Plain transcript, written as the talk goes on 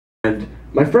And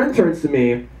my friend turns to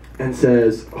me and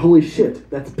says, "Holy shit,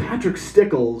 that's Patrick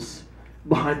Stickles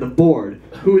behind the board,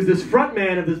 who is this front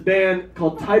man of this band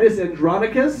called Titus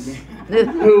Andronicus,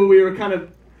 who we were kind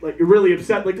of like really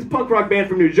upset, like this punk rock band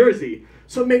from New Jersey."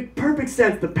 So it made perfect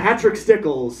sense that Patrick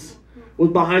Stickles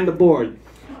was behind the board.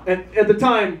 And at the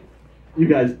time, you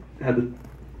guys had the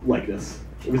likeness.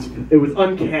 It was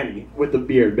uncanny with the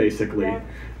beard, basically.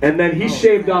 And then he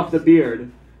shaved off the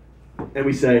beard, and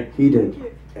we say... He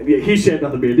did. Yeah, he shaved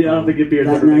off the beard. Yeah, I don't think your beard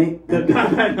that ever... Night? Not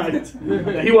that night.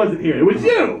 He wasn't here. It was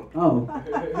you! Oh.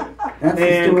 That's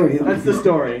the story. That's the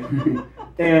story.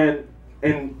 And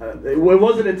it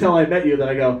wasn't until I met you that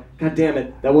I go, God damn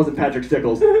it, that wasn't Patrick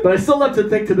Stickles. But I still love to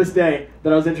think to this day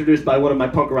that I was introduced by one of my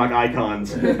punk rock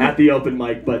icons at the open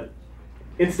mic, but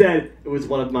instead, it was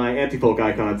one of my Antifolk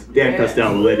icons, Dan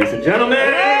Costello, ladies and gentlemen!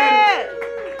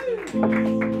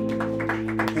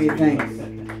 Hey, thanks.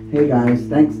 Hey, guys,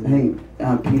 thanks. Hey,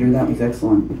 Peter, that was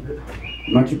excellent.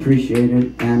 Much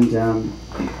appreciated, and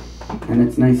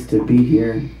it's nice to be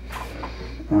here.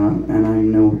 And I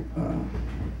know,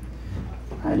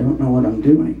 I don't know what I'm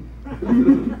doing.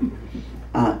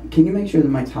 Can you make sure that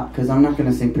my top, because I'm not going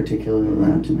to sing particularly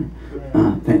loud tonight.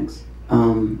 Thanks.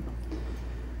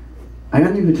 I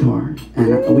got a new guitar,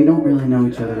 and we don't really know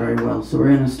each other very well, so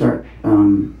we're going to start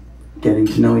getting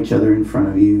to know each other in front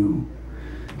of you,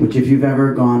 which if you've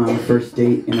ever gone on a first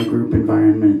date in a group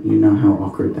environment, you know how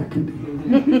awkward that can be.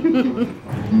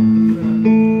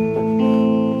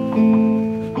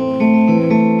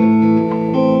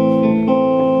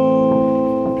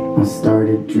 I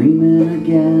started dreaming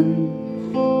again.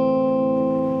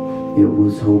 It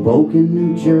was Hoboken,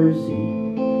 New Jersey.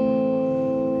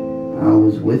 I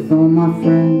was with all my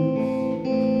friends,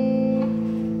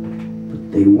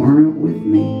 but they weren't with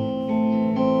me.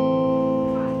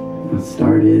 I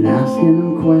started asking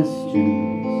them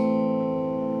questions.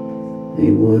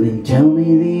 They wouldn't tell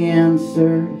me the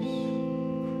answers.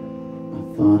 I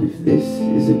thought, if this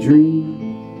is a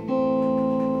dream,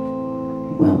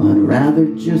 well, I'd rather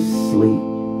just sleep.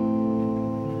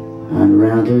 I'd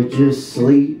rather just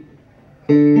sleep.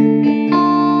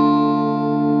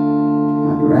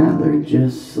 Rather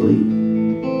just sleep.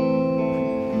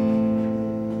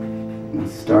 I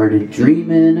started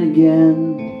dreaming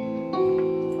again.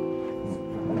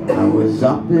 I was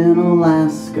up in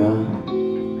Alaska.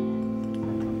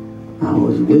 I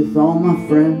was with all my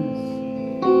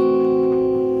friends,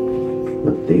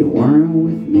 but they weren't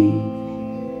with me.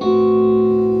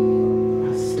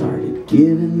 I started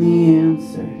giving the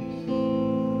answers.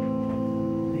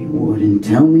 They wouldn't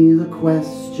tell me the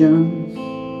questions.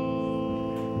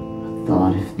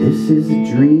 Thought, if this is a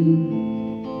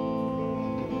dream,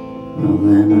 well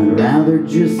then I'd rather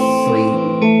just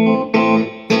sleep.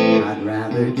 I'd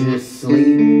rather just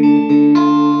sleep.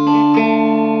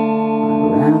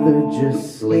 I'd rather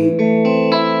just sleep.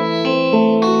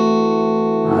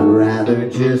 I'd rather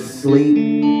just sleep.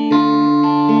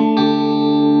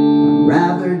 I'd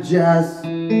rather just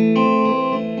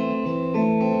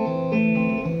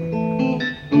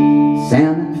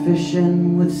salmon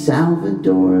fishing with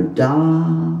Salvador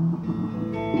Dali.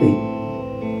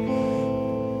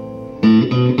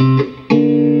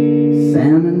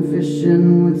 Salmon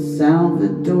fishing with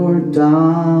Salvador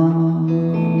Dali.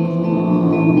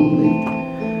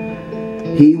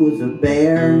 He was a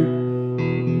bear.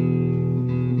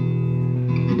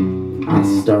 I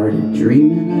started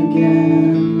dreaming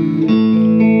again.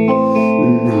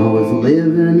 And I was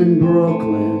living in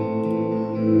Brooklyn.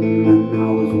 And I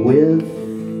was with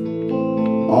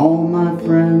all my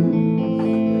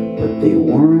friends, but they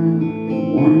weren't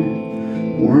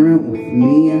with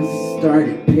me. I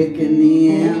started picking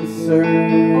the answers.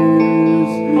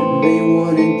 They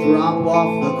wouldn't drop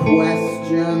off the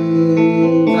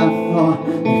questions. I thought,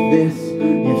 if this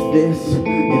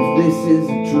is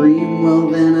a dream, well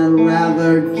then I'd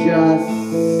rather just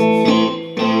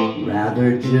sleep. I'd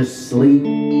rather just sleep.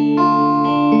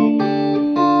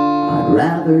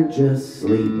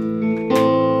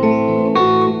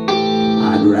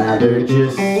 I'd rather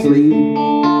just sleep.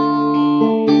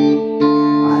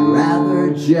 I'd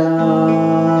rather just.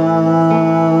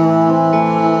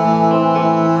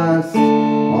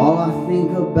 All I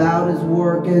think about is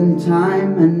work and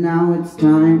time, and now it's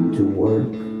time to work.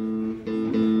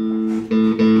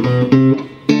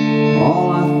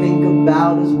 All I think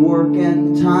about is work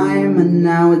and time, and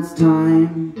now it's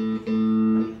time.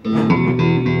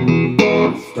 I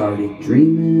started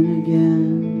dreaming again.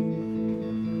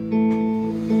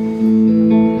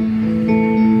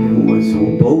 It was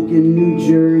Hoboken, New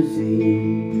Jersey,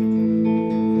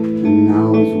 and I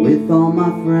was with all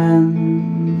my friends,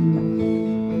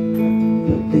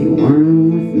 but they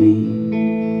weren't with me.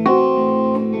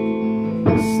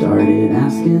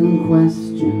 asking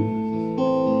questions.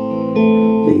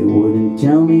 They wouldn't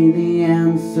tell me the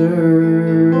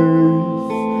answers.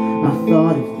 I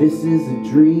thought if this is a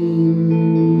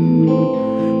dream,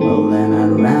 well then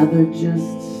I'd rather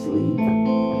just sleep.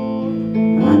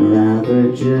 I'd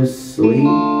rather just sleep.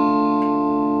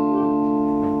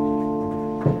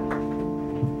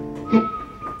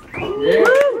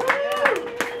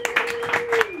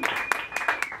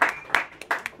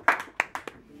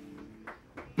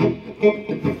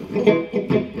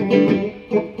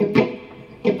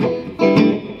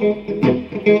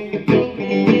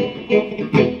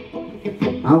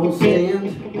 I will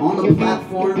stand on the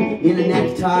platform in a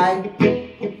necktie.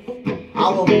 I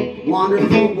will wander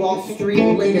through Wall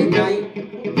Street late at night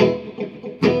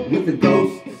with the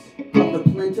ghosts of the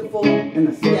plentiful and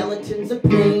the skeletons of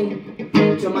pain.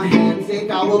 Till my hands ache,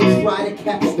 I will try to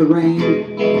catch the rain.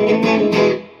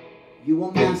 You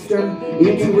will master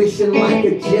intuition like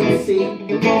a gypsy.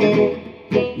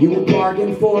 You will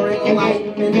bargain for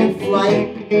enlightenment in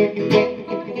flight,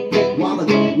 while the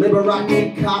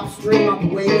Liberace cops dream up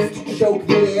ways to choke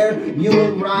the air. You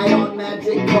will ride on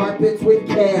magic carpets with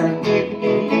care.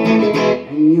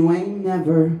 And you ain't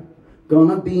never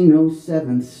gonna be no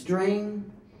seventh string.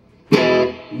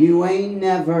 You ain't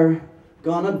never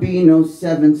gonna be no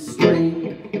seventh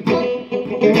string.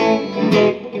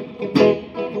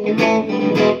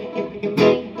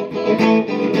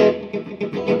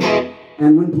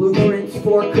 And when blueprints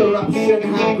for corruption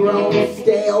have grown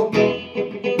stale,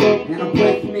 and a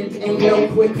breath mint ain't no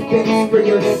quick fix for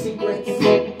your secrets,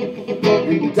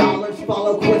 and dollars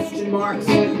follow question marks,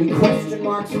 and question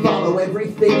marks follow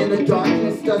everything, and the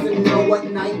darkness doesn't know what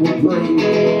night will bring.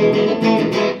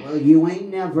 Well, you ain't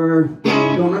never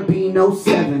gonna be no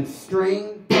seventh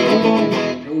string.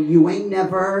 No, you ain't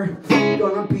never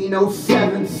gonna be no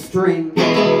seventh string.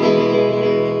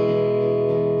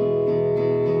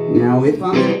 Now if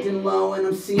I'm acting low and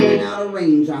I'm seeming out of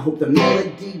range, I hope the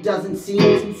melody doesn't seem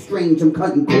too strange. I'm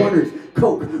cutting corners,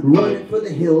 coke, running for the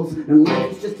hills, and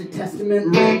life is just a testament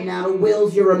written out of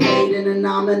wills. You're a maiden and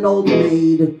I'm an old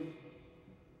maid,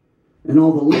 and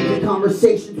all the lengthy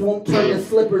conversations won't turn to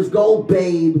slippers gold,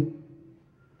 babe.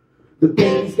 The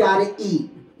baby's gotta eat,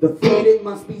 the food it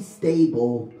must be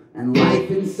stable, and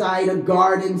life inside a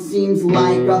garden seems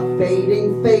like a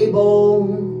fading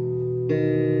fable.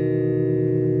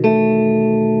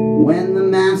 When the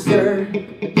master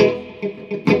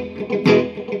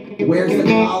wears the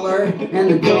collar and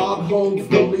the dog holds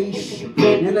the leash,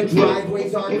 and the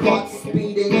driveways are caught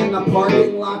speeding and the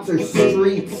parking lots are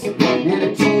streets, and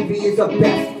a TV is a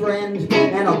best friend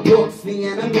and a book's the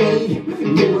enemy,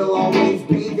 you will always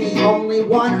be the only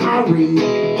one I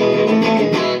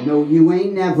read. No, you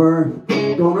ain't never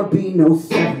gonna be no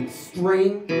seventh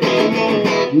string.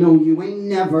 No, you ain't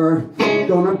never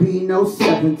gonna be no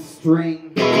seventh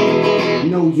string.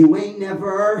 No, you ain't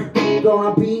never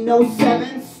gonna be no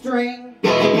seventh string.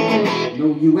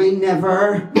 No, you ain't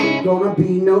never gonna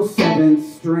be no seventh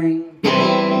string.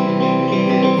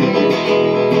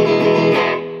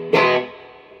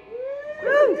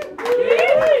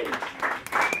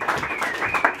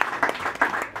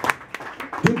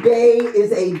 Today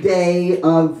is a day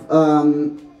of,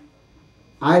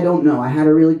 I don't know, I had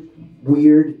a really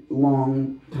weird,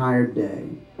 long, tired day.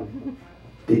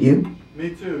 Did you?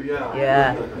 Me too, yeah.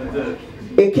 Yeah. I did.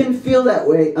 It can feel that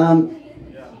way.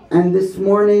 And this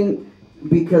morning,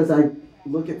 because I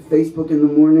look at Facebook in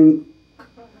the morning,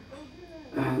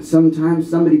 sometimes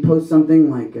somebody posts something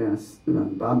like,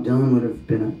 Bob Dylan would have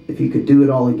been, if he could do it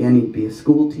all again, he'd be a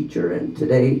school teacher. And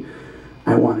today,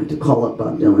 I wanted to call up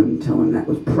Bob Dylan and tell him that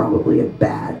was probably a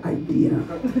bad idea.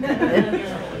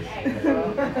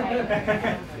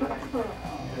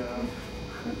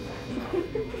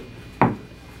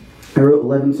 I wrote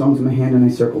 11 songs in my hand and I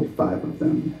circled 5 of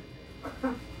them.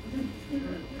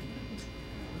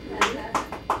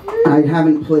 I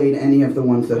haven't played any of the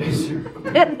ones that I circled.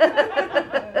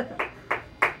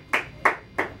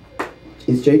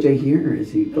 Is JJ here or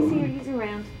is he gone? He's here, he's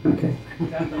around. Okay.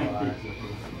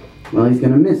 Well, he's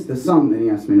gonna miss the song that he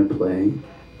asked me to play.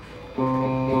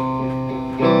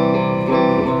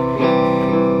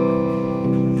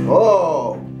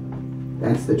 Oh!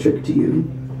 That's the trick to you.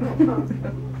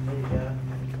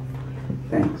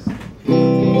 Thanks.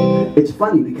 It's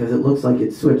funny because it looks like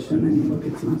it's switched and then you look,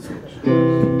 it's not switched.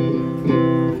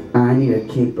 I need a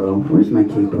capo. Where's my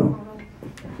capo?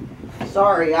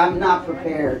 Sorry, I'm not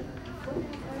prepared.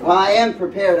 Well, I am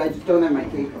prepared, I just don't have my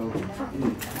capo.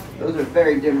 Those are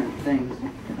very different things.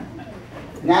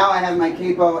 Now I have my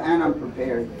capo and I'm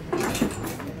prepared.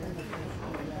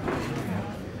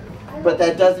 but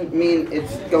that doesn't mean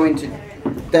it's going to.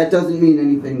 That doesn't mean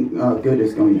anything good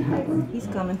is going to happen. He's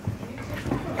coming.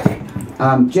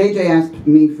 JJ asked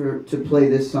me to play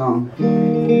this song.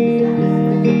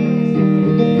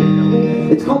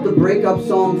 It's called the breakup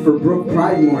song for Brooke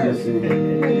Pridemore to sing.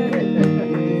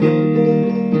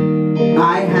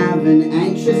 I have an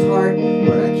anxious heart,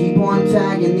 but I keep on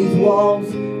tagging these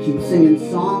walls. Keep singing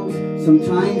songs,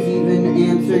 sometimes even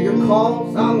answer your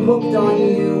calls. I'm hooked on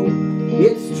you,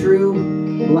 it's true.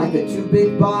 Like a too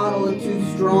big bottle of too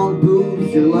strong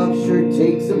booze, your love sure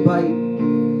takes a bite.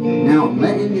 Now I'm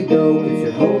letting you go, cause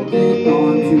you're holding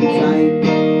on too tight.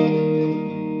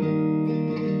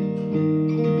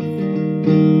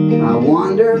 I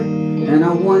wander, and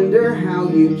I wonder how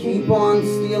you keep on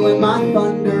stealing my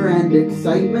thunder and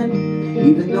excitement.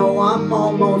 Even though I'm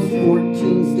almost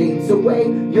 14 states away,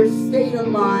 your state of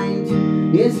mind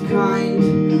is kind.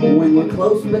 When we're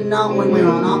close but not when we're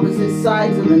on opposite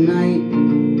sides of the night.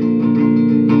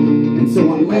 And so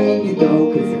I'm letting you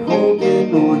go, cause you're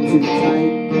holding on too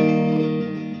tight.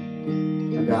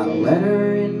 I got a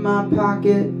letter in my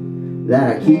pocket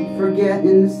that I keep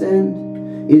forgetting to send.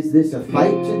 Is this a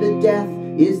fight to the death?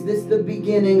 Is this the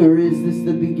beginning, or is this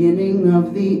the beginning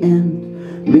of the end?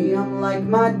 Me, I'm like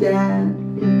my dad,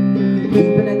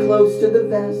 keeping it close to the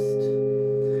vest,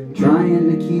 trying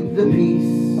to keep the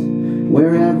peace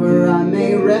wherever I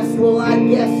may rest. Well, I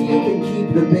guess you can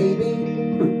keep the baby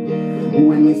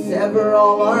when we sever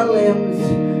all our limbs.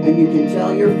 And you can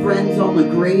tell your friends on the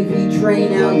gravy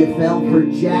train how you fell for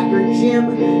Jack or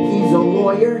Jim. He's a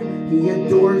lawyer, he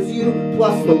adores you,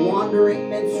 plus the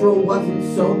wandering minstrel wasn't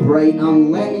so bright.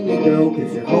 I'm letting you go,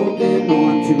 cause you're holding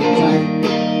on too tight.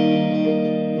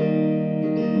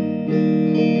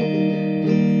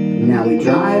 Now we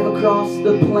drive across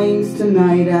the plains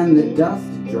tonight, and the dust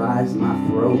dries my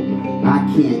throat. I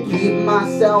can't keep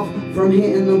myself from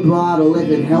hitting the bottle if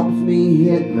it helps me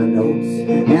hit the notes.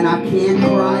 And I can't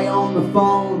cry on the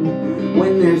phone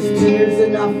when there's tears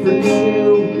enough for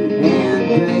two. And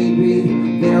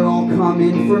baby, they're all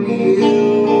coming from you.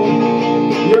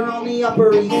 You're on the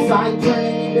Upper East Side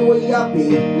turning into a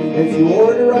yuppie as you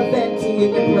order a venti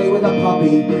and you play with a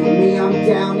puppy. Me, I'm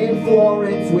down in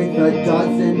Florence with a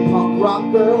dozen punk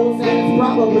rock girls, and it's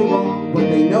probably wrong, but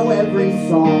they know every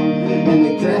song. And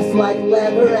they dress like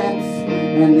leatherettes,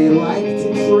 and they like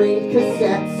to trade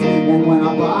cassettes. And when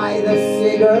I buy the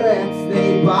cigarettes,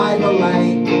 they buy the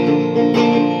light.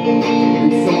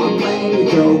 And so I'm letting you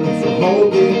go, cause you're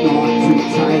holding on too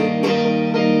tight.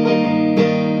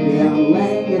 Yeah, I'm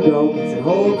letting you go, cause you're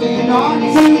holding on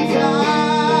too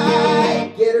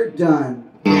tight. Get her done.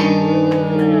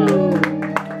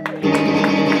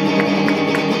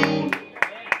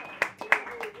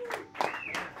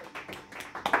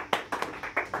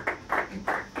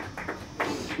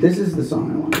 This is the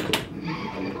song I want to play.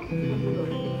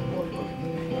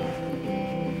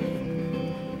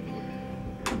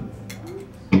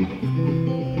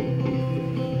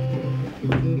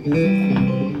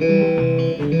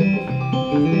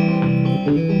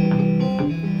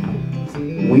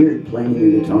 Weird playing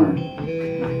new guitar. I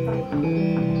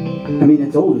mean,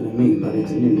 it's older than me, but it's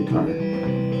a new guitar.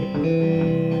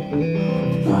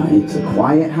 It's a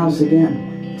quiet house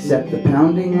again, except the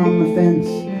pounding on the fence.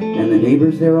 And the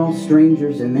neighbors, they're all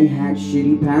strangers, and they had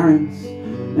shitty parents.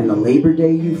 And the Labor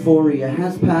Day euphoria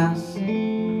has passed,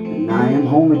 and I am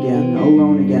home again,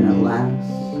 alone again at last.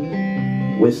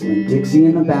 Whistling Dixie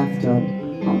in the bathtub,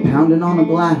 I'm pounding on a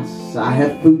glass. I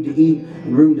have food to eat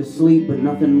and room to sleep, but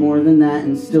nothing more than that.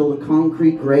 And still the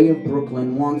concrete gray of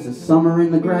Brooklyn wants a summer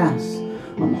in the grass.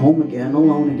 I'm home again,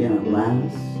 alone again at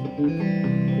last.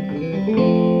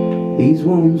 These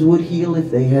wounds would heal if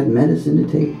they had medicine to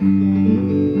take,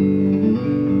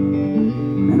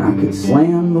 and I could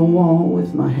slam the wall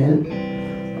with my head,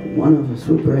 one of us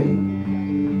would break.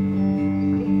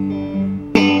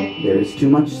 There is too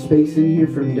much space in here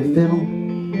for me to fill,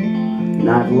 and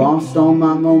I've lost all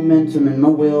my momentum and my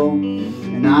will.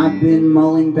 And I've been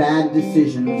mulling bad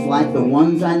decisions like the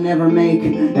ones I never make.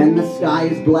 And the sky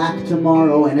is black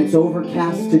tomorrow, and it's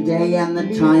overcast today, and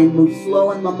the time moves slow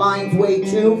and my mind's way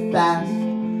too fast.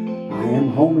 I am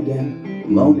home again,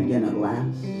 alone again at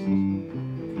last.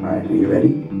 Alright, are you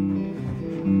ready?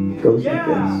 It goes like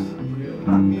this.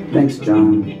 Thanks,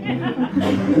 John.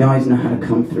 You always know how to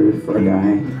come through for a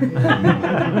guy.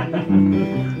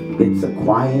 It's a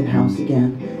quiet house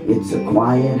again. It's a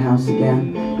quiet house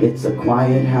again. It's a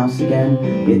quiet house again.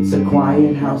 It's a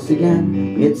quiet house again.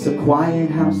 It's a quiet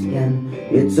house again.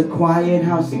 It's a quiet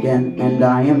house again. And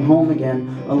I am home again,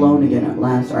 alone again at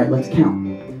last. Alright, let's count.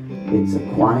 It's a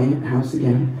quiet house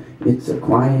again. It's a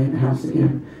quiet house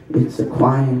again. It's a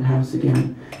quiet house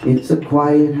again. It's a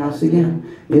quiet house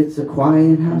again. It's a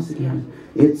quiet house again.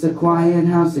 It's a quiet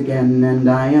house again, and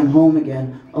I am home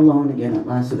again, alone again at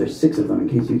last. So there's 6 of them, in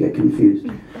case you get confused.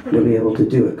 You'll be able to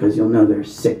do it, because you'll know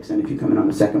there's 6, and if you come in on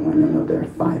the second one, you'll know there are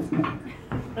 5 more.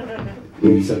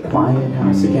 It's a quiet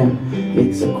house again.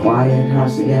 It's a quiet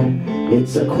house again.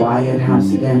 It's a quiet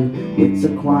house again. It's a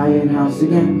quiet house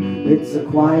again. It's a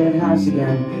quiet house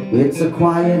again. It's a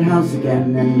quiet house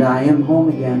again, and I am home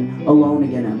again, alone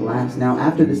again at last. Now,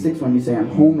 after the 6th one, you say, I'm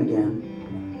home again,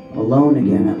 alone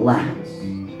again at last.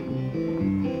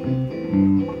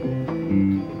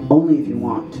 Only if you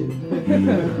want to.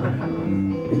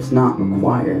 It's not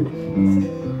required.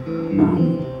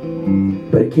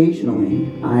 But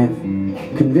occasionally, I've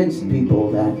convinced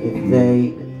people that if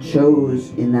they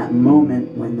chose in that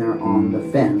moment when they're on the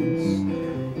fence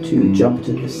to jump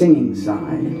to the singing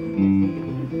side,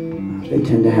 they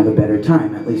tend to have a better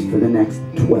time, at least for the next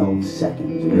 12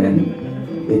 seconds. You ready?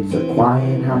 It's a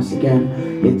quiet house again.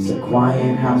 It's a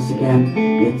quiet house again.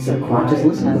 It's a quiet... Just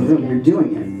listen to the room. You're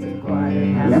doing it.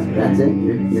 Yep, that's it.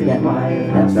 You're getting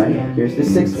it. That's right. Here's the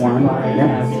 6th one. Yep.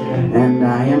 And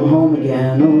I am home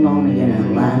again, alone again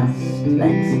at last.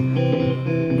 Thanks.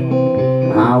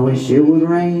 I wish it would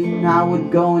rain. I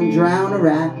would go and drown a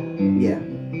rat. Yeah.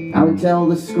 I would tell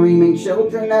the screaming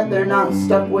children that they're not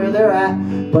stuck where they're at.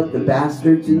 But the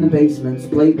bastards in the basements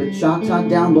play bachata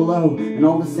down below, and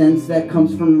all the sense that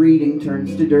comes from reading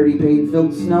turns to dirty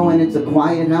pain-filled snow. And it's a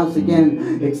quiet house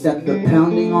again, except the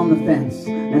pounding on the fence,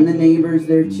 and the neighbors,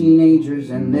 they're teenagers,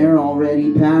 and they're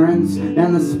already parents.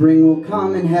 And the spring will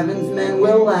come, and heaven's men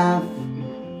will laugh.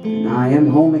 And I am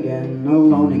home again,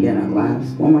 alone again at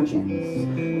last. One more chance.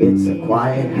 It's a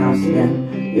quiet house again.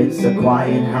 It's a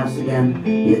quiet house again.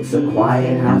 It's a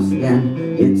quiet house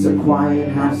again. It's a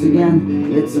quiet house again.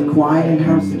 It's a quiet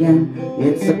house again.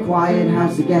 It's a quiet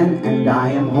house again, and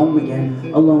I am home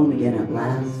again, alone again at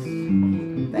last.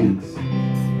 Thanks.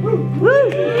 Woo!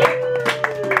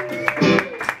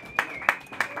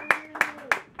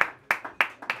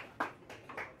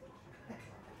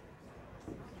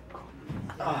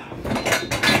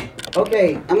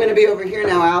 Okay, I'm going to be over here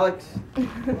now, Alex.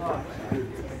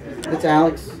 That's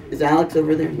Alex. Is Alex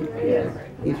over there? Yes.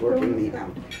 He's working me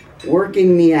out.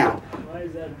 Working me out. Why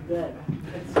is that bed?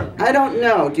 I don't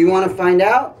know. Do you want to find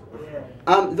out?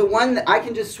 The one that I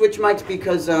can just switch mics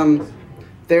because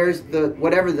there's the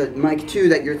whatever the mic 2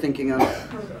 that you're thinking of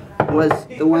was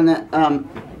the one that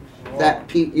that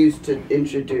Pete used to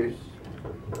introduce.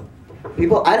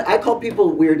 People, I call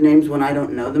people weird names when I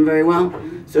don't know them very well.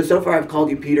 So far I've called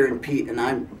you Peter and Pete, and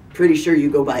I'm pretty sure you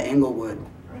go by Inglewood.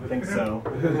 I think so.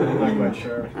 I'm not quite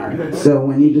sure. All right. So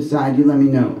when you decide, you let me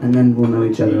know, and then we'll know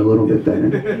each other a little bit better.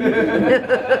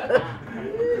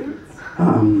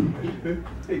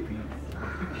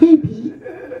 Hey, Pete.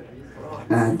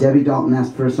 Debbie Dalton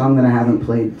asked for a song that I haven't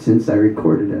played since I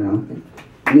recorded it, I don't think.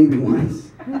 Maybe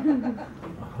once.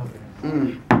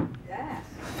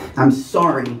 I'm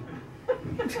sorry.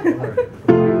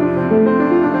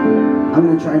 I'm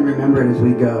going to try and remember it as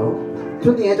we go. That's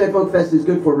what the Antifolk Fest is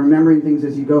good for, remembering things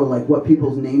as you go, like what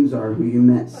people's names are who you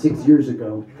met 6 years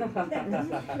ago.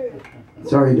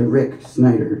 Sorry to Rick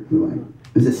Snyder,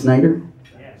 is it Snyder?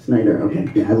 Yeah. Snyder, okay.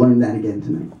 Yeah, I learned that again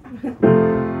tonight.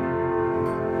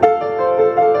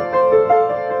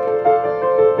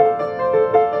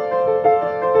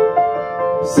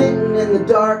 Sitting in the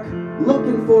dark,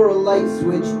 looking for a light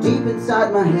switch deep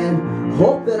inside my head.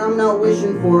 Hope that I'm not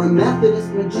wishing for a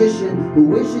Methodist magician who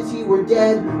wishes he were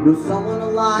dead. No, someone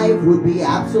alive would be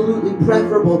absolutely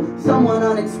preferable. Someone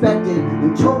unexpected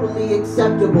and totally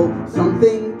acceptable.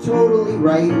 Something totally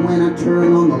right when I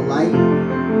turn on the light.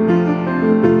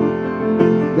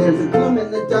 There's a gloom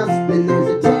in the dustbin, there's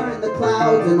a tear in the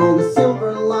clouds, and all the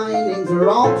silver linings are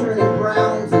all turning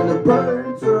browns, and the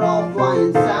birds are all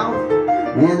flying south.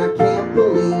 And I can't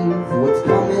believe what's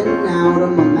coming out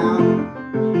of my mouth.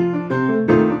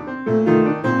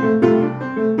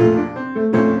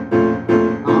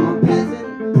 I'm a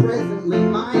peasant, presently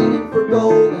mining for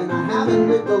gold, and I haven't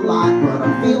lived a lot, but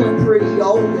I'm feeling pretty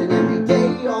old. And every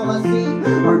day all I see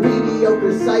are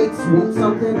mediocre sights. Won't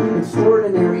something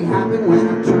extraordinary happen when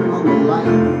I turn on the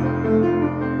light?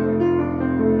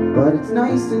 But it's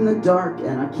nice in the dark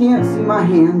and I can't see my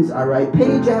hands. I write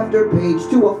page after page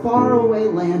to a faraway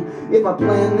land. If I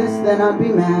planned this, then I'd be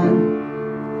mad.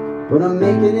 But I'm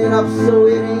making it up so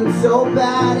it ain't so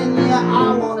bad. And yeah,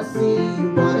 I wanna see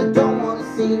you, but I don't wanna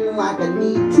seem like I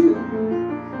need to.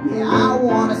 Yeah, I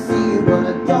wanna see you, but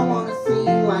I don't wanna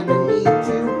seem like I need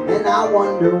to. And I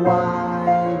wonder why.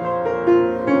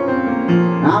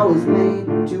 I was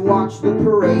made to watch the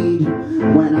parade,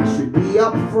 when I should be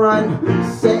up front,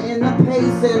 setting the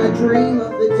pace, and I dream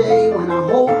of the day when I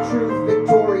hold truth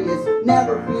victorious,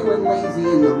 never feeling lazy,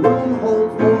 and the room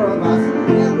holds more of us,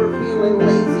 never feeling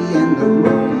lazy, and the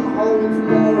room holds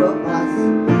more of us.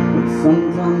 But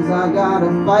sometimes I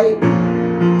gotta fight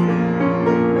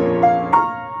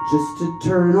just to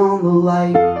turn on the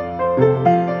light.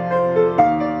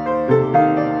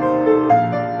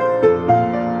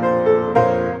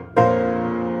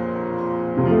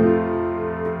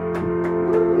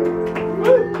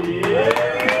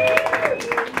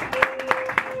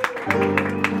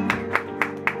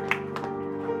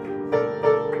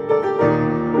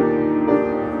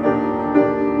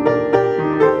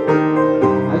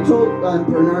 I told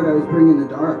Bernard I was bringing the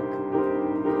dark.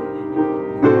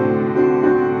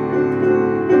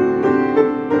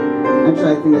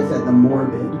 Actually, I think I said the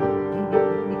morbid.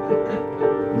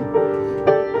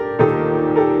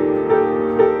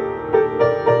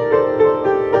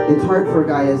 It's hard for a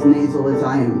guy as nasal as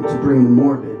I am to bring the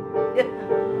morbid.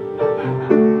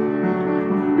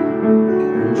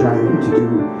 I'm trying to do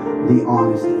the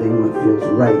honest thing that feels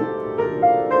right.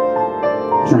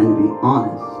 I'm trying to be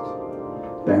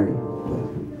honest, Barry.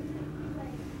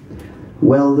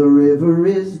 Well, the river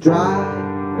is dry,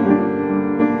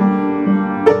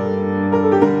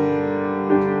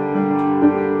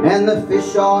 and the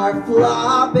fish are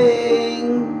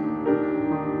flopping.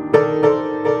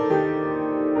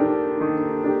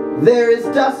 There is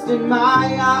dust in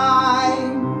my eye,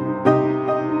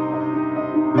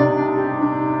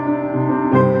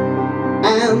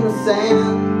 and the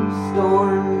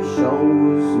sandstorm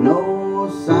shows no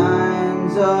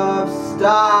signs of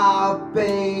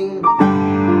stopping.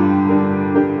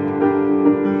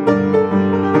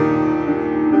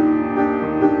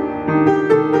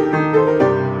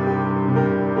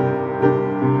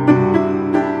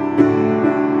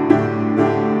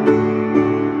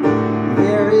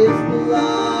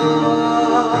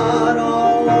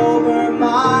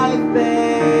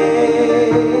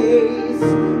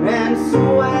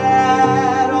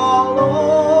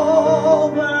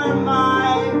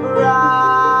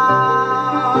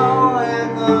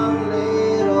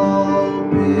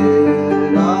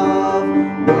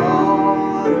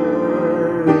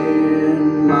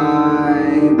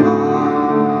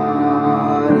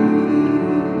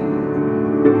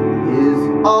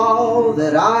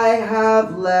 That I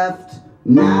have left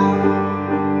now.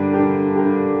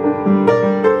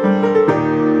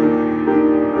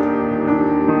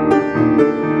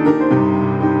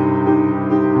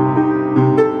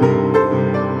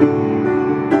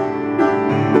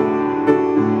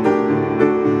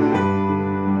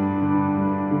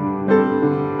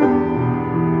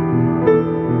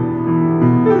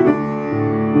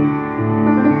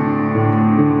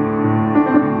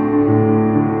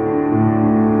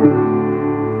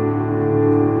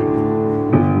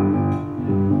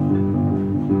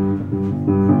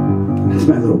 That's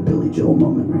my little Billy Joel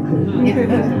moment right there.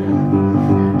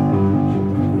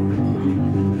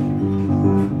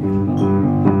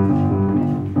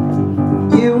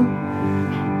 You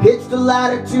hitched a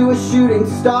ladder to a shooting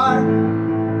star,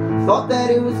 thought that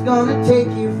it was gonna take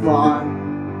you far,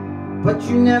 but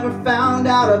you never found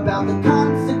out about the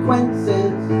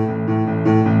consequences.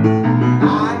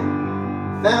 I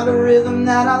found a rhythm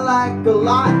that I like a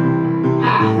lot.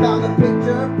 I found the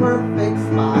picture perfect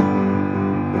spot.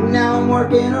 Now I'm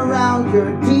working around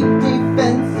your deep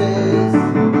defenses.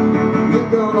 You're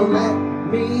gonna let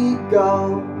me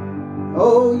go.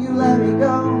 Oh, you let me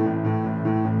go.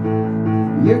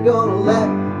 You're gonna let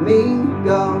me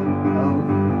go.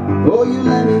 Oh, you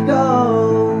let me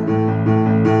go.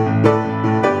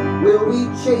 Will we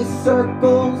chase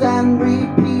circles and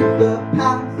repeat the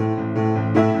past?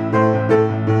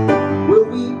 Will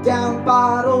we down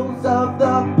bottles of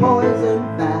the poison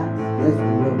fast? Yes,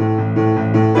 we will.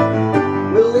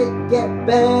 Will it get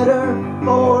better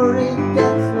before it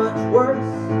gets much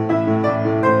worse?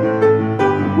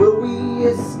 Will we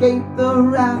escape the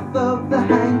wrath of the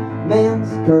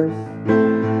hangman's curse?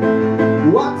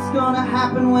 What's gonna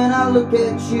happen when I look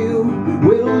at you?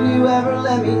 Will you ever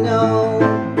let me know?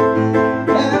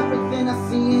 Everything I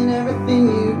see and everything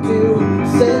you do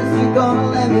says you're gonna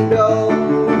let me go.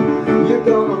 You're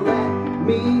gonna let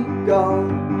me go.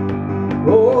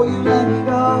 Oh, you let me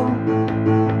go.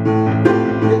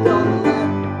 You're gonna let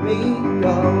me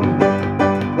go.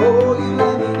 Oh, you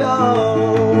let me go.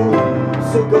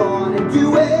 So go on and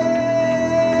do it.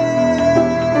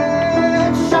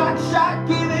 Shot, shot,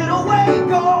 give it away.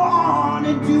 Go on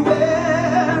and do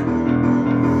it.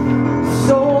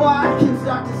 So I can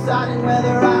start deciding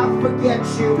whether I'll forget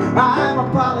you. I'm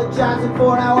apologizing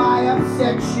for how I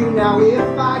upset you. Now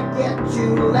if I get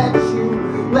to let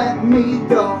you, let me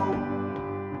go.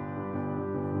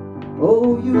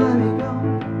 Oh, you let me go.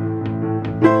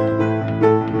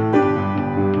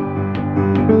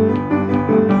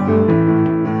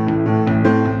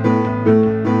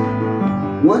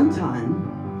 One time,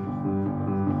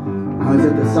 I was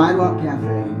at the Sidewalk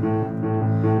Café.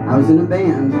 I was in a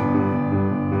band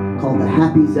called the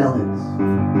Happy Zealots.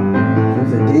 It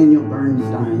was a Daniel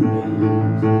Bernstein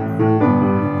band.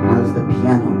 I was the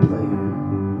piano player.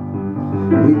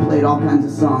 We played all kinds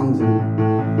of songs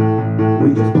and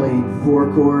we just played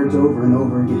 4 chords over and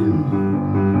over again.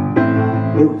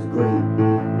 It was great.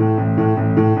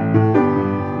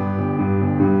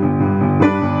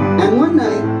 And one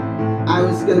night, I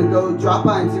was gonna go drop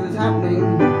by and see what's happening,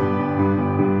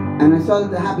 and I saw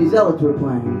that the Happy Zealots were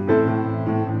playing.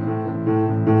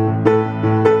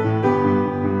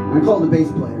 I called the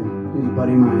bass player, he's a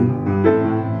buddy of mine,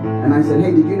 and I said,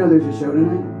 hey, did you know there's a show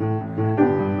tonight?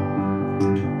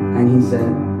 And he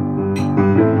said,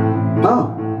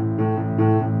 oh.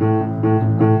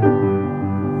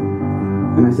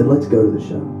 And I said, let's go to the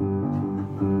show.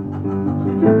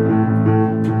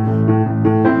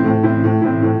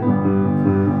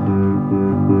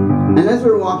 And as we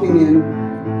were walking in,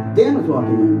 Dan was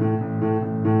walking in.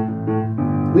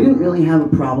 We didn't really have a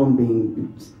problem being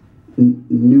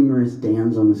numerous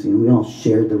Dans on the scene. We all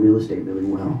shared the real estate really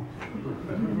well.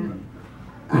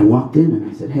 I walked in and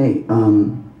I said, hey,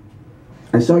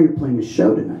 I saw you're playing a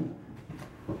show tonight,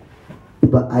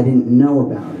 but I didn't know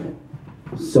about it,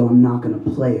 so I'm not going to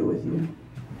play it with you.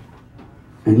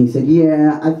 And he said,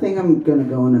 yeah, I think I'm going to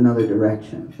go in another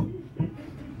direction.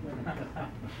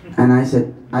 And I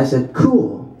said,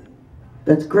 cool,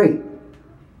 that's great,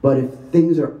 but if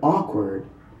things are awkward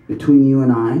between you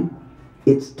and I,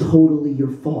 it's totally your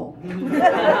fault.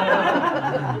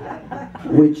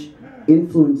 Which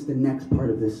influenced the next part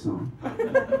of this song.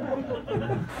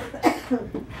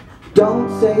 Don't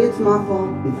say it's my fault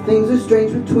if things are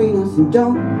strange between us, and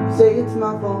don't say it's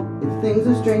my fault if things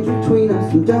are strange between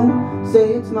us, and don't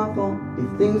say it's my fault if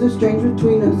things are strange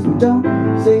between us, and don't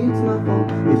say it's my fault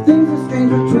if things are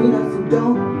strange between us, and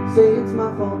don't say it's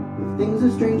my fault if things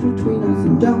are strange between us,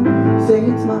 and don't say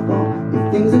it's my fault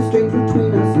if things are strange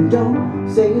between us, and don't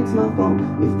say it's my fault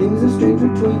if things are strange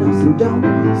between us, and don't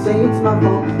say it's my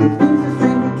fault if things are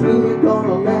strange between. You're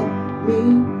gonna let me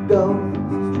go.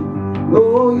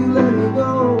 Oh, you let me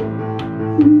go.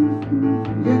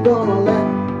 You're gonna let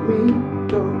me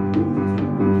go.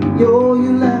 Yo,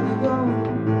 you let me go.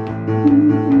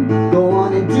 Go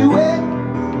on and do it.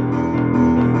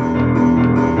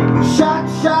 Shot,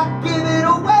 shot, give it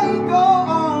away. Go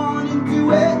on and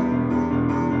do it.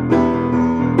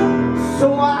 So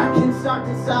I can start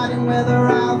deciding whether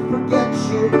I'll forget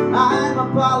you. I'm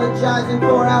apologizing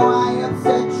for how I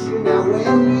upset you. Now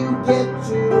when you get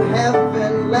to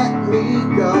heaven, let me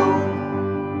go.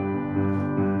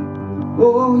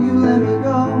 Oh, you let me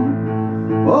go.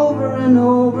 Over and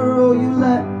over, oh, you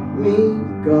let me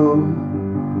go.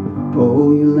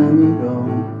 Oh, you let me go.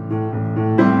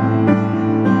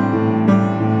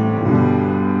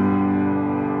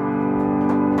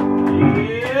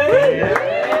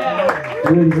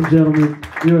 Ladies and gentlemen,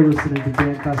 you're listening to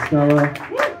Dan Costello.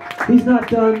 He's not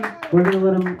done. We're going to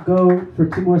let him go for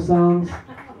 2 more songs.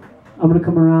 I'm going to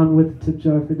come around with a tip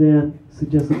jar for Dan.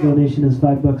 Suggested donation is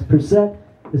 $5 per set.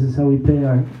 This is how we pay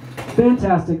our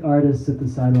fantastic artists at the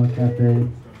Sidewalk Cafe.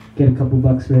 Get a couple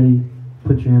bucks ready.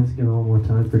 Put your hands together one more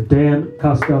time for Dan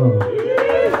Costello.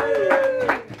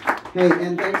 Hey,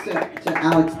 and thanks to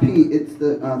Alex P. It's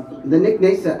the Nick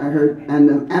Nasa I heard,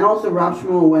 and also Rob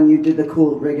Schmuel when you did the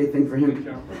cool reggae thing for him.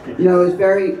 You know, it was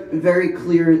very, very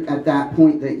clear at that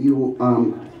point that you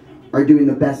are doing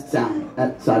the best sound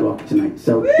at Sidewalk tonight.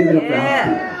 So give it up for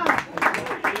Alex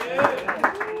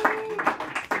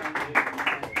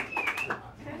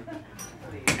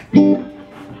P.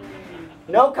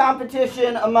 No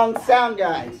competition among sound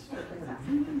guys.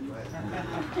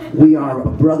 We are a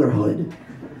brotherhood.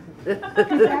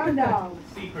 Sound dogs.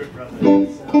 Secret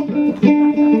brothers.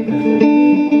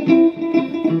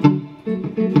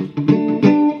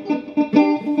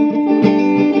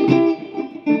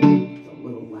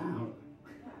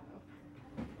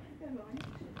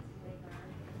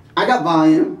 I got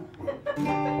volume.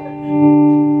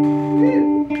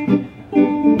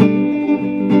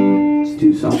 It's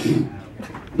too soft.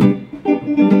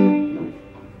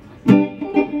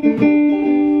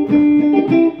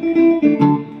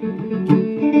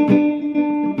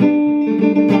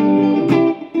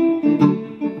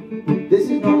 This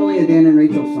is normally a Dan and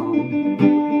Rachel song.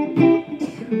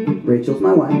 Rachel's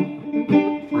my wife.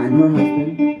 I'm her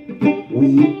husband.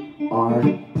 We are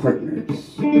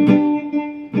partners. So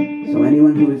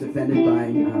anyone who is offended by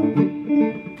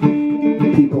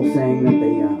people saying that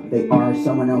they are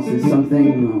someone else's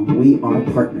something, we are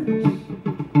partners.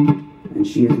 And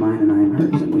she is mine and I am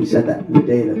hers. And we said that the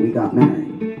day that we got married.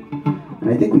 And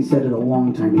I think we said it a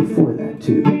long time before that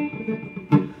too.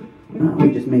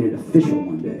 We just made it official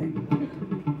one day.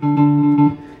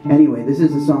 Anyway, this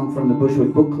is a song from the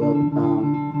Bushwick Book Club.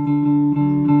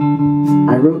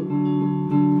 I wrote,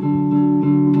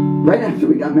 right after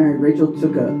we got married, Rachel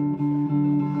took a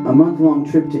month-long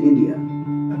trip to India.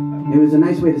 It was a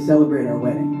nice way to celebrate our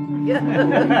wedding.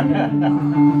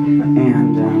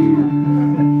 And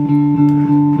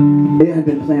it had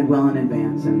been planned well in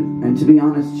advance. And to be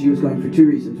honest, she was going for two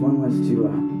reasons. One was to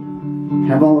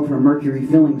have all of her mercury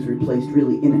fillings replaced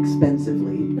really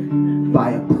inexpensively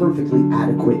by a perfectly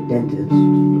adequate dentist.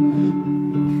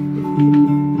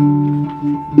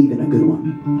 Even a good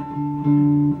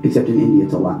one. Except in India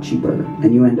it's a lot cheaper.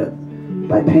 And you end up,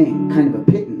 by paying kind of a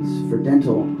pittance for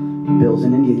dental bills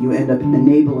in India, you end up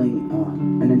enabling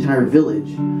an entire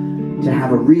village to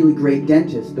have a really great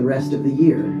dentist the rest of the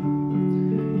year.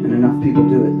 And enough people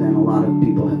do it, then a lot of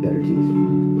people have better teeth.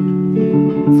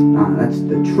 That's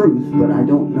the truth, but I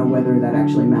don't know whether that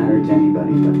actually mattered to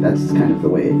anybody, but that's kind of the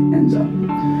way it ends up.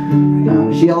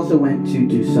 She also went to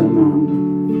do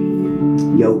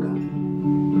some yoga.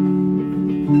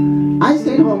 I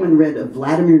stayed home and read a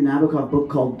Vladimir Nabokov book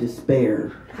called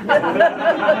Despair.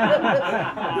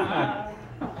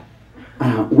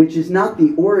 Which is not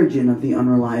the origin of the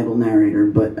unreliable narrator,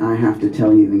 but I have to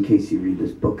tell you, in case you read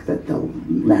this book, that the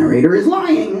narrator is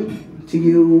lying to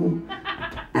you,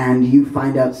 and you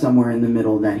find out somewhere in the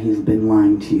middle that he's been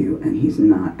lying to you, and he's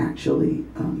not actually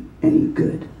any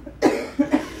good.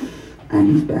 And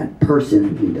he's a bad person,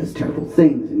 and he does terrible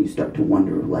things, and you start to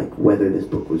wonder, like, whether this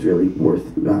book was really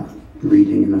worth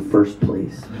reading in the first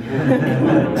place.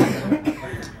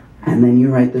 And then you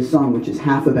write this song, which is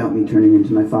half about me turning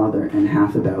into my father and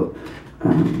half about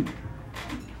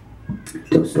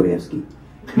Dostoevsky.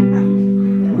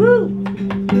 Woo!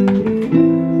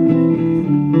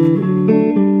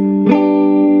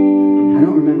 I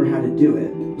don't remember how to do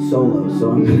it solo,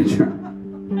 so I'm going to try.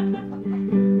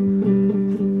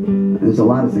 There's a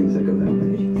lot of things that go that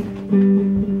way.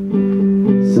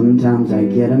 Sometimes I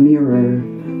get a mirror,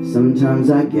 sometimes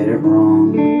I get it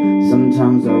wrong.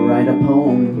 Sometimes I write a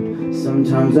poem,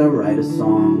 sometimes I write a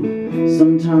song.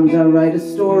 Sometimes I write a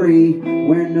story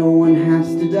where no one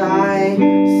has to die.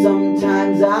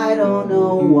 Sometimes I don't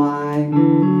know why.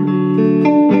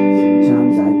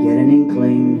 Sometimes I get an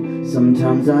inkling,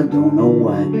 sometimes I don't know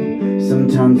what.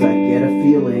 Sometimes I get a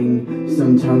feeling,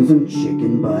 sometimes I'm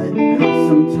chicken butt.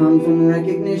 Sometimes I'm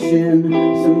recognition,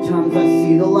 sometimes I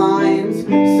see the lines.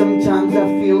 Sometimes I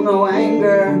feel no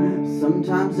anger,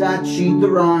 sometimes I cheat the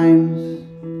rhymes.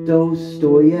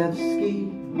 Dostoevsky,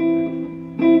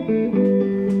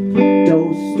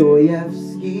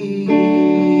 Dostoevsky,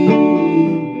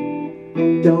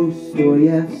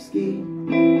 Dostoevsky.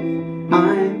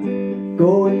 I'm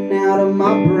going out of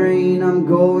my brain, I'm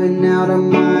going out of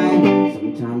my...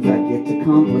 Sometimes I get to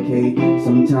complicate,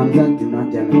 sometimes I do not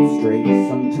demonstrate.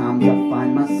 Sometimes I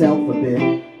find myself a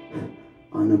bit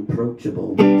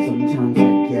unapproachable. Sometimes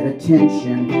I get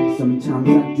attention, sometimes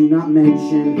I do not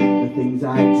mention the things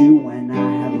I do when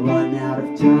I have run out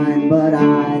of time. But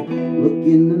I look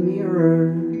in the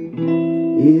mirror,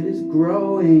 it is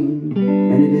growing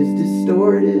and it is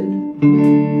distorted.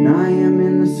 And I am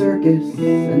in the circus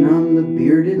and I'm the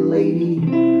bearded lady.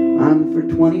 I'm for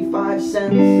 25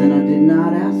 cents and I did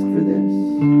not ask for this,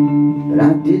 but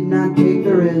I did not take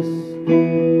the risk.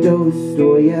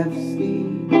 Dostoevsky,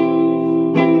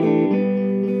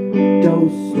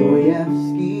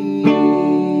 Dostoevsky,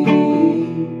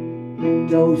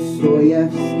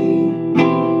 Dostoevsky.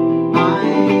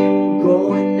 I'm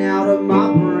going out of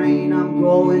my brain, I'm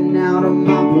going out of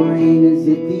my brain. Is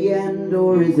it the end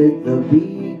or is it the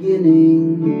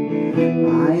beginning?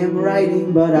 I am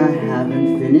writing but I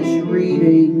haven't finished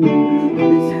reading.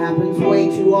 This happens way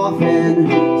too often.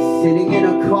 Sitting in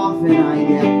a coffin I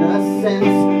get the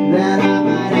sense that I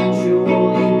might actually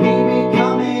be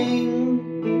becoming.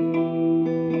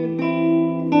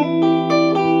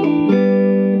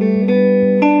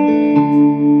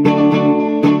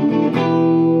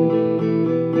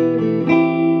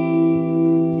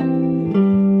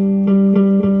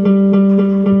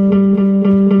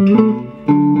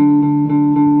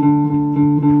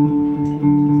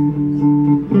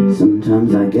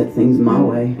 Sometimes I get things my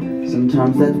way,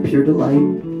 sometimes that's pure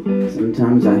delight.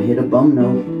 Sometimes I hit a bum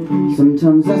note,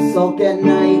 sometimes I sulk at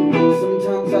night.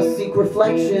 Sometimes Sometimes I seek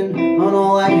reflection on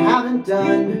all I haven't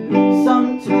done.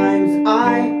 Sometimes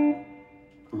I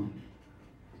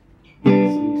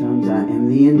am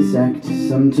the insect,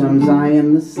 sometimes I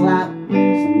am the slap,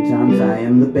 sometimes I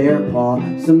am the bear paw,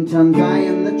 sometimes I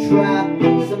am the trap,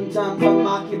 sometimes I'm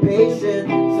occupation,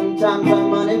 sometimes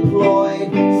I'm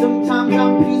unemployed, sometimes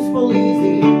I'm peaceful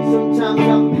easy, sometimes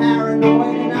I'm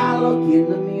paranoid, and I look in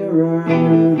the mirror.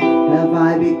 Have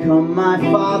I become my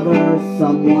father,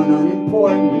 someone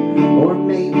unimportant, or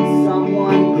maybe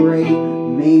someone great?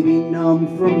 Maybe numb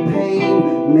from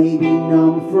pain, maybe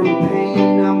numb from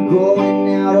pain. I'm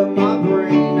going out of my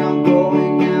brain, I'm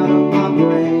going out of my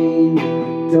brain.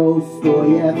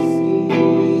 Dostoevsky,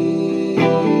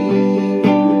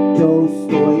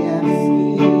 Dostoevsky,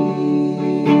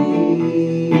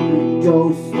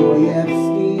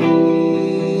 Dostoevsky.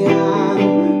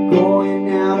 I'm going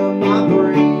out of my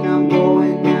brain, I'm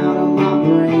going out of my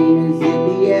brain. Is it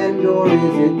the end or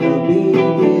is it the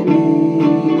beginning?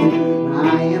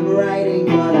 I am writing,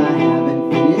 but I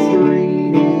haven't finished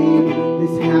reading.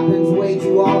 This happens way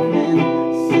too often.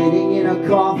 Sitting in a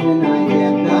coffin, I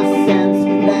get the sense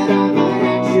that I might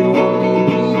actually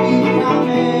be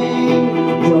becoming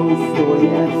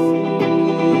Dostoevsky.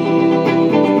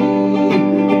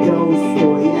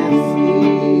 Dostoevsky.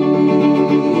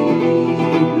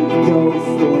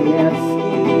 Dostoevsky.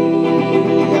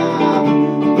 I'm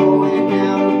going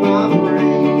out of my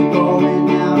brain, going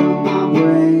out of my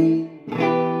brain.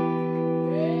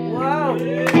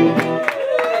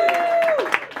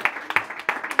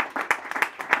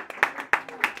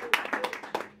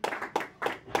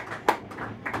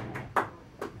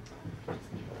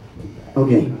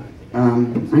 Okay,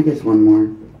 I guess one more.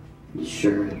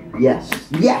 Sure. Yes.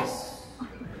 Yes!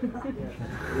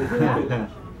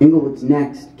 Inglewood's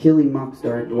next. Killing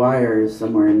Mockstar Dwyer is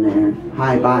somewhere in there.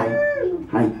 Hi, bye.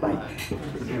 Hi, bye.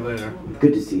 See you later.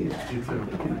 Good to see you. You too.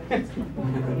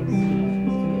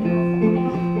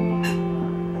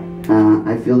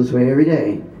 I feel this way every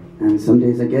day. And some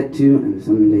days I get to, and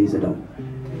some days I don't.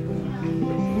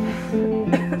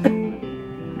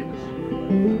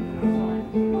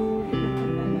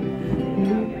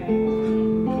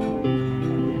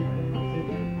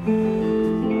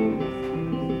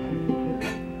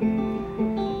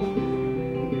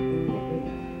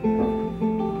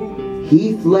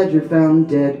 Heath Ledger found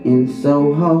dead in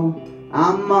Soho.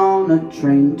 I'm on a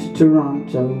train to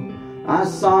Toronto. I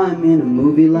saw him in a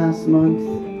movie last month,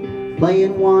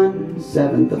 playing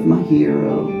 1/7 of my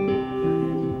hero.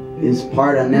 His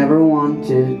part I never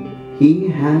wanted. He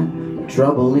had a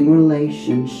troubling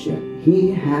relationship.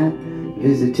 He had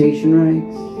visitation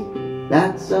rights.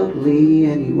 That's ugly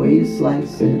any way you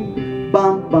slice it.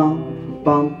 Bum bum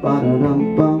bum ba da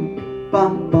dum bum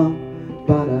bum bum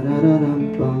ba da da da dum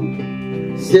bum.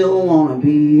 Still wanna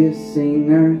be a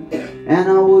singer, and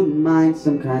I wouldn't mind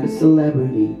some kind of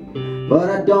celebrity, but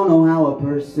I don't know how a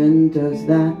person does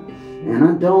that, and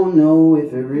I don't know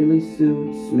if it really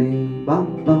suits me.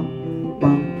 Bum bum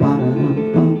bum ba da dum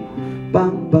bum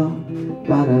bum bum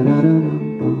ba da da da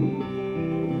dum bum.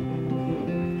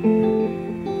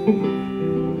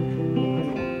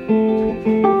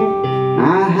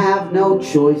 I have no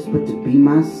choice but to be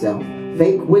myself.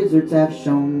 Fake wizards have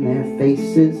shown their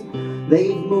faces.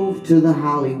 They've moved to the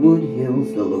Hollywood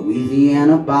Hills, the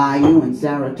Louisiana Bayou, and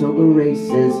Saratoga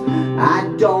races. I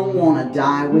don't want to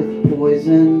die with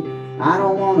poison. I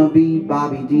don't want to be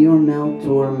Bobby D or Mel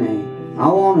Torme. I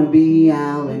want to be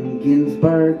Allen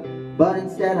Ginsberg, but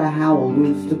instead I howl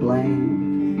who's to blame.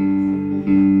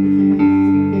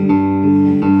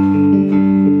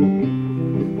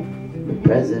 The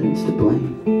president's to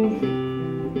blame,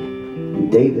 and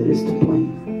David is to blame.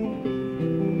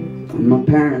 And my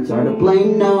parents are to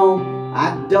blame. No,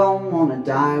 I don't want to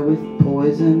die with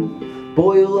poison.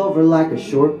 Boil over like a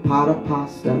short pot of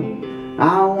pasta.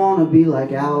 I want to be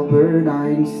like Albert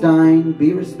Einstein.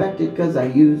 Be respected cause I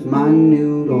use my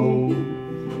noodle.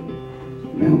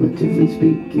 Relatively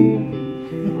speaking,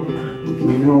 if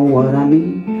you know what I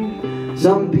mean.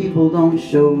 Some people don't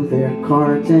show their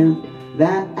cards, and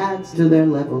that adds to their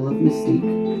level of mystique.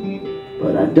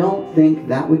 But I don't think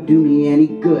that would do me any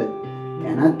good.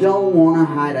 And I don't want to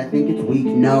hide, I think it's weak.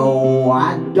 No,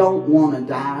 I don't want to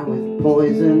die with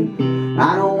poison.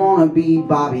 I don't want to be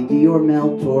Bobby D or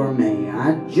Mel Torme.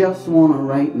 I just want to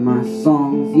write my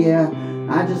songs, yeah.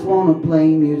 I just want to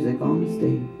play music on the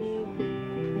stage.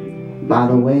 By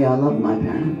the way, I love my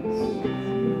parents.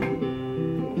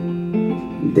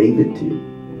 David too.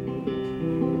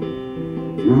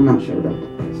 I'm not sure about the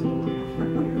president,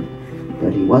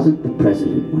 but he wasn't the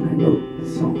president when I wrote the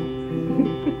song.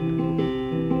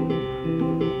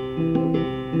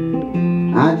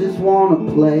 I just wanna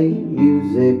play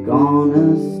music on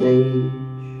a stage.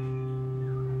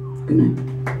 Good night.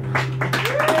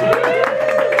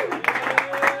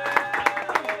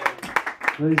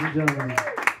 Ladies and gentlemen,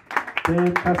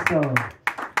 Dan Costello.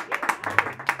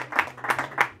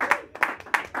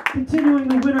 Continuing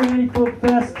the Winter Antifolk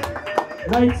Fest,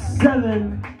 night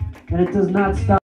 7, and it does not stop.